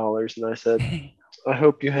 $7,400, and I said, I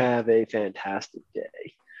hope you have a fantastic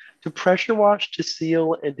day. To pressure wash, to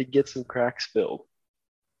seal, and to get some cracks filled.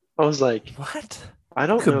 I was like, what? I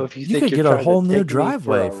don't know if you think could you're get a trying whole to new take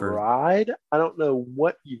driveway me for a ride. I don't know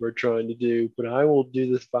what you were trying to do, but I will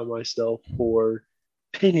do this by myself for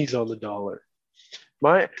pennies on the dollar.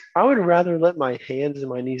 I would rather let my hands and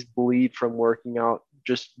my knees bleed from working out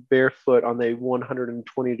just barefoot on the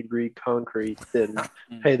 120-degree concrete than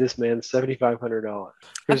pay this man $7,500.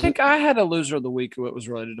 I think I had a loser of the week who it was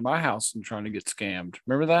related to my house and trying to get scammed.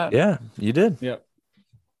 Remember that? Yeah, you did. Yep.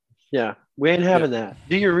 Yeah, we ain't having that.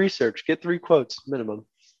 Do your research. Get 3 quotes minimum.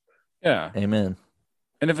 Yeah. Amen.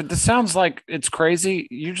 And if it sounds like it's crazy,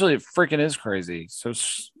 usually it freaking is crazy. So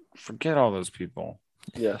forget all those people.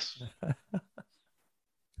 Yes.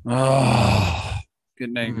 Oh,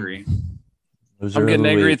 getting angry. Loser I'm getting of the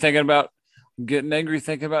angry week.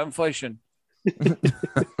 thinking about inflation.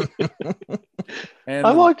 And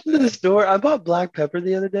I walked into the store. I bought black pepper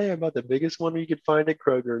the other day. I bought the biggest one you could find at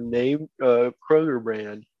Kroger, named Kroger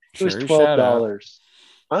brand. It was $12.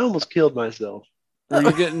 I almost killed myself. Were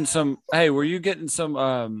you getting some? Hey, were you getting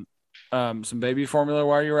some baby formula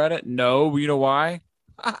while you were at it? No, you know why?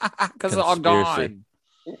 Because it's all gone.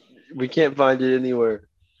 We can't find it anywhere.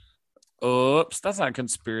 Oops, that's not a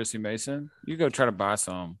conspiracy, Mason. You go try to buy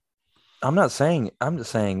some. I'm just saying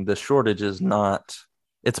the shortage is not,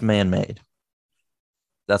 it's man-made.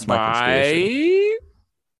 That's my conspiracy.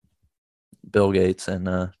 Bill Gates and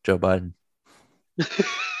Joe Biden.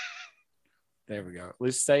 There we go. At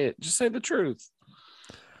least say it. Just say the truth.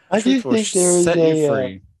 I do think there is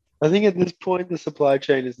free. I think at this point, the supply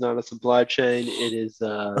chain is not a supply chain. It is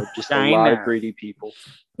just a lot of greedy people.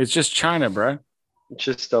 It's just China, bro. It's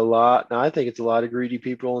just a lot. I think it's a lot of greedy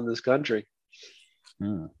people in this country.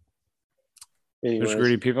 There's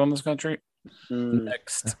greedy people in this country.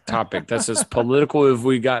 Next topic. That's as political as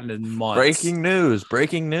we've gotten in months. Breaking news.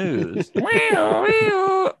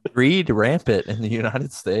 Greed rampant in the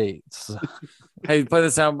United States. Hey, play the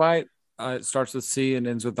soundbite. It starts with C and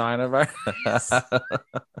ends with dinovirus.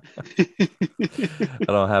 I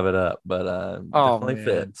don't have it up, but definitely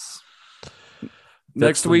fits.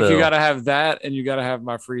 Next week, you got to have that, and you got to have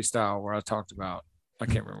my freestyle where I talked about, I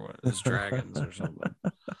can't remember what it was, dragons or something.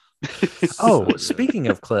 Oh, speaking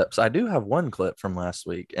of clips, I do have one clip from last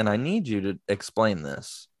week, and I need you to explain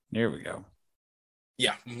this. Here we go.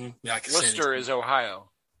 Yeah. Mm-hmm. Yeah, I can Worcester is Ohio.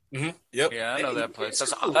 Mm-hmm. Yep. Yeah, I know that place.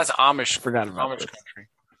 That's Amish. Forgot about Amish country.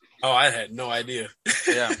 Oh, I had no idea.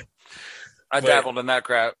 Yeah. I dabbled in that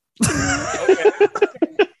crap.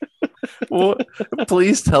 Well,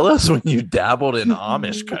 please tell us when you dabbled in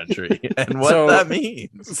Amish country and what that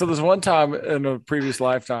means. So there's one time in a previous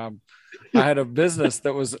lifetime, I had a business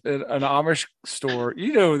that was an Amish store.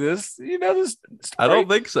 You know this story? I don't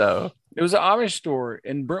think so. It was an Amish store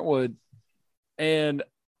in Brentwood, and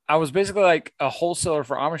I was basically like a wholesaler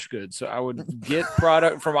for Amish goods. So I would get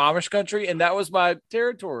product from Amish country, and that was my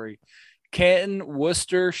territory. Canton,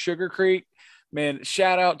 Worcester, Sugar Creek. Man,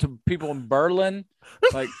 shout out to people in Berlin.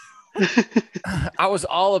 Like, I was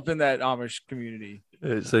all up in that Amish community.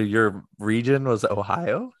 So your region was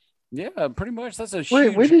Ohio? Yeah, pretty much. That's a huge.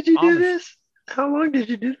 Wait, when did you do this? How long did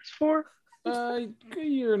you do this for? A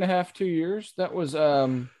year and a half, 2 years. That was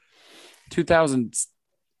 2000,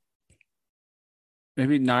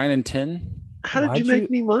 maybe 9 and 10. How did you make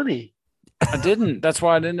me money? I didn't. That's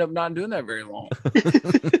why I ended up not doing that very long.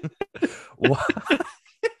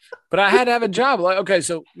 But I had to have a job. Like, okay,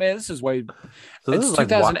 so man, this is way. So this It's is like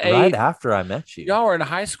 2008. right after I met you. Y'all were in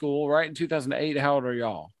high school, right? In 2008. How old are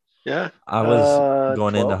y'all? Yeah. I was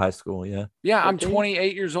going 12? into high school. Yeah. Yeah, I'm 13?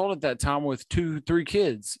 28 years old at that time with 3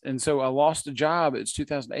 kids. And so I lost a job. It's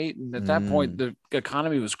 2008. And at that point, the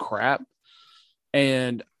economy was crap.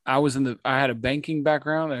 And I had a banking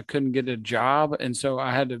background and I couldn't get a job. And so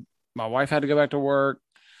my wife had to go back to work.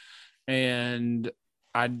 And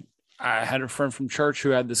I had a friend from church who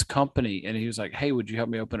had this company and he was like, hey, would you help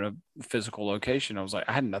me open a physical location? I was like,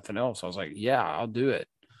 I had nothing else. I was like, yeah, I'll do it.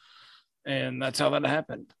 And that's how that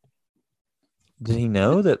happened. Did he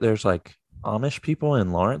know that there's like Amish people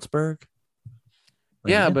in Lawrenceburg?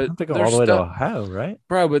 Like, Yeah, you but have to go there's all the way to stuff- Ohio, right?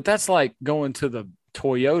 Bro, but that's like going to the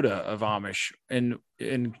Toyota of Amish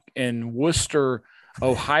in Worcester,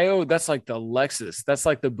 Ohio. That's like the Lexus. That's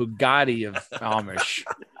like the Bugatti of Amish.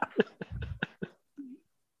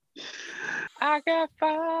 I got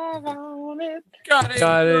 5 on it.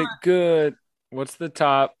 Got it. Good. What's the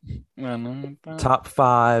top? Top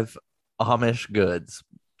 5 Amish goods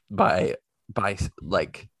by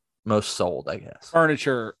like most sold, I guess.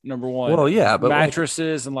 Furniture, number 1. Well, yeah, but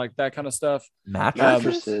mattresses and like that kind of stuff.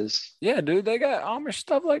 Mattresses. Yeah, dude, they got Amish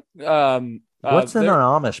stuff like what's in an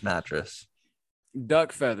Amish mattress?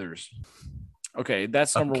 Duck feathers. Okay,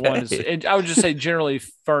 that's number 1. I would just say generally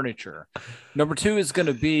furniture. Number 2 is going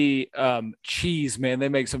to be cheese, man. They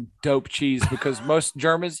make some dope cheese because most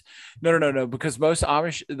Germans, no, because most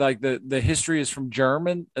Amish, like the history is from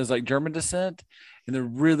German descent, and they're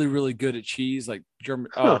really, really good at cheese. Like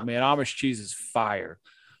German, oh man, Amish cheese is fire.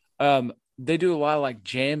 They do a lot of like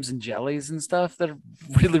jams and jellies and stuff that are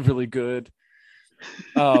really, really good.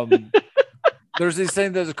 There's these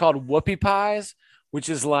things that are called whoopie pies, which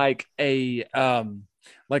is like a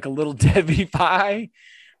little Debbie pie,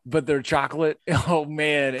 but they're chocolate. Oh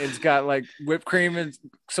man, it's got like whipped cream and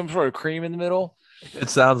some sort of cream in the middle.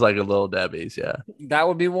 It sounds like a little Debbie's, yeah. That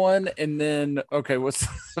would be one. And then okay, what's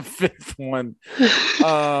the 5th one?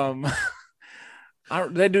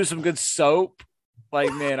 They do some good soap.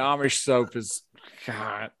 Like man, Amish soap is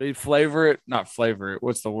God. They not flavor it.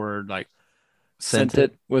 What's the word? Like scent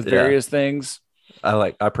it with various things.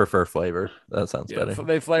 I prefer flavor. That sounds better.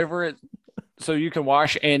 They flavor it so you can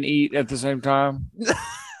wash and eat at the same time.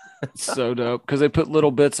 It's so dope because they put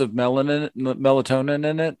little bits of melatonin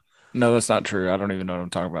in it. No, that's not true. I don't even know what I'm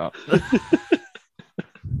talking about.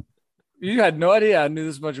 You had no idea I knew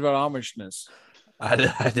this much about Amishness. I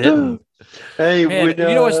didn't. Hey, man, you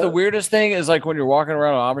know what's the weirdest thing is like when you're walking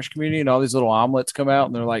around an Amish community and all these little omelets come out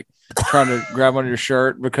and they're like trying to grab onto your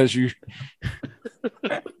shirt because you.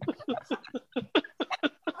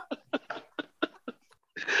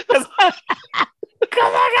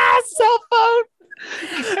 Come on, guys, cell phone.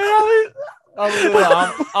 And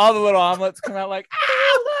all the little omelets come out like,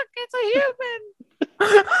 look, it's a human.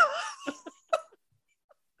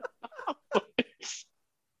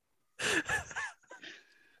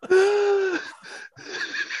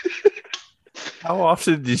 How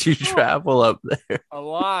often did you travel up there? A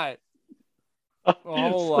lot. A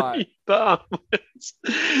whole lot.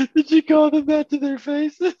 Did you call them that to their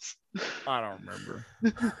faces? I don't remember.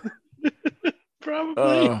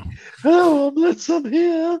 Probably. Omelets up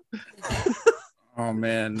here. Oh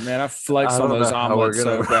man, I flexed on those omelets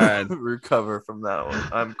so bad. Recover from that one.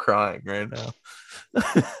 I'm crying right now.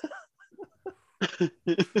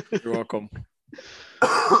 You're welcome.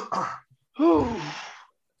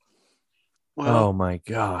 Oh my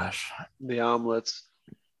gosh. The omelets.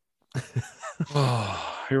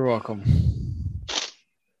 Oh, you're welcome.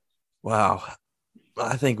 Wow.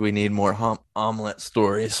 I think we need more omelet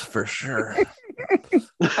stories for sure.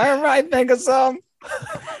 I might think of some.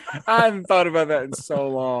 I haven't thought about that in so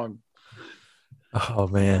long. Oh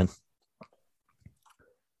man.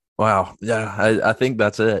 Wow. Yeah, I think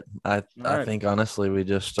that's it. I think honestly we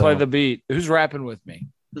just play the beat. Who's rapping with me?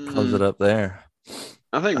 Close it up there.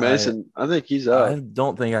 I think Mason. I think he's up. I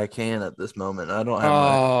don't think I can at this moment. I don't have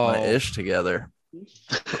my ish together.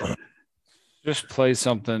 Just play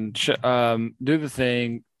something. Do the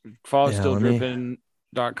thing. Follow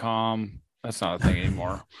stilldripping.com. That's not a thing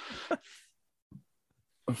anymore.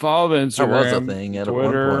 Follow the Instagram. That was a thing at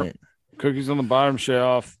Twitter, one point. Cookies on the bottom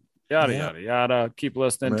shelf. Yada, yada, yada. Keep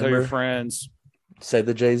listening. Tell your friends. Say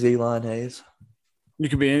the Jay-Z line, Hayes. You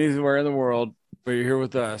could be anywhere in the world, but you're here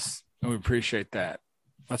with us, and we appreciate that.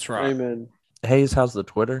 That's right. Amen. Hayes, how's the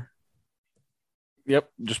Twitter? Yep.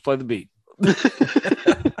 Just play the beat.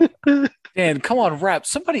 Dan, come on, rap.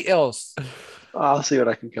 Somebody else. I'll see what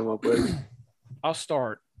I can come up with. I'll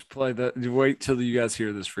start. Wait till you guys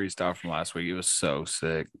hear this freestyle from last week. It was so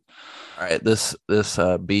sick. All right, this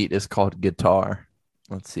beat is called Guitar.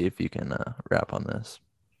 Let's see if you can rap on this.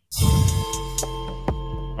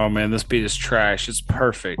 Oh man, this beat is trash. It's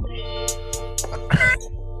perfect.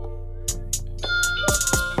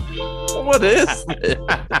 What is it?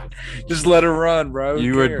 Just let her run, bro. Who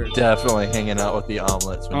You were cares? definitely hanging out with the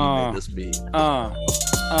omelets when you made this beat. Mom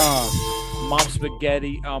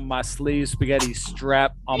spaghetti on my sleeve, spaghetti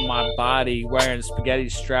strap on my body, wearing spaghetti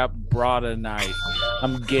strap bra tonight.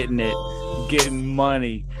 I'm getting it, getting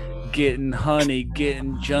money, getting honey,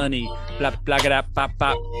 getting Johnny. Blah blah blah blah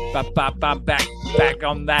blah blah blah. Back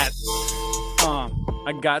on that.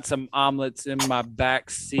 I got some omelets in my back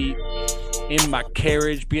seat, in my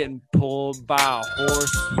carriage, getting pulled by a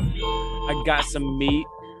horse. I got some meat.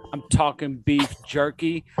 I'm talking beef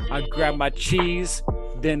jerky. I grab my cheese,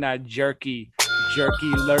 then I jerky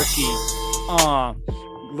lurky.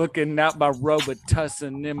 Looking out my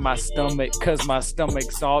Robitussin in my stomach, cause my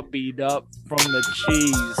stomach's all beat up from the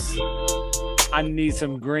cheese. I need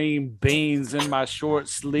some green beans in my short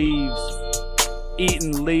sleeves.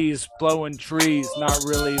 Eating leaves, blowing trees. Not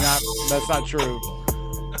really, that's not true.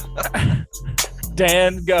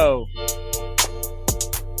 Dan, go.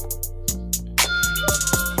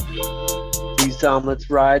 These omelets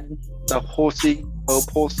riding the horsey, oh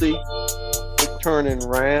pussy. We're turning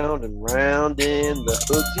round and round in the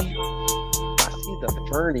hoodie. I see the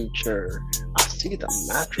furniture. I see the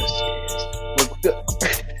mattresses.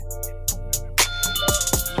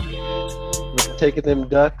 We're taking them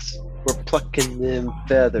ducks. We're plucking them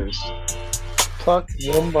feathers. Pluck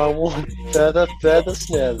one by one, feather,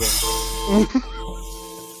 snather.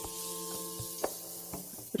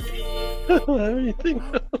 I don't have anything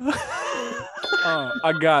else.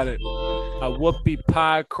 I got it. A whoopie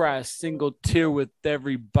pie, cry a single tear with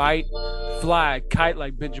every bite. Fly a kite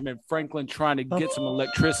like Benjamin Franklin trying to get some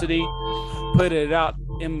electricity. Put it out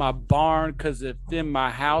in my barn, cause if in my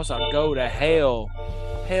house, I'll go to hell.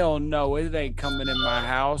 Hell no, it ain't coming in my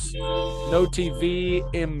house. No TV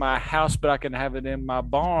in my house, but I can have it in my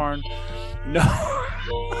barn. No.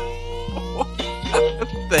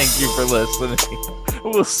 Thank you for listening.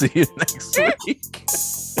 We'll see you next week.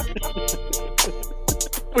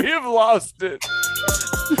 We have lost it.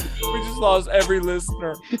 We just lost every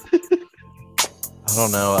listener. I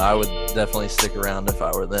don't know. I would definitely stick around if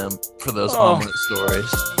I were them for those omelet stories.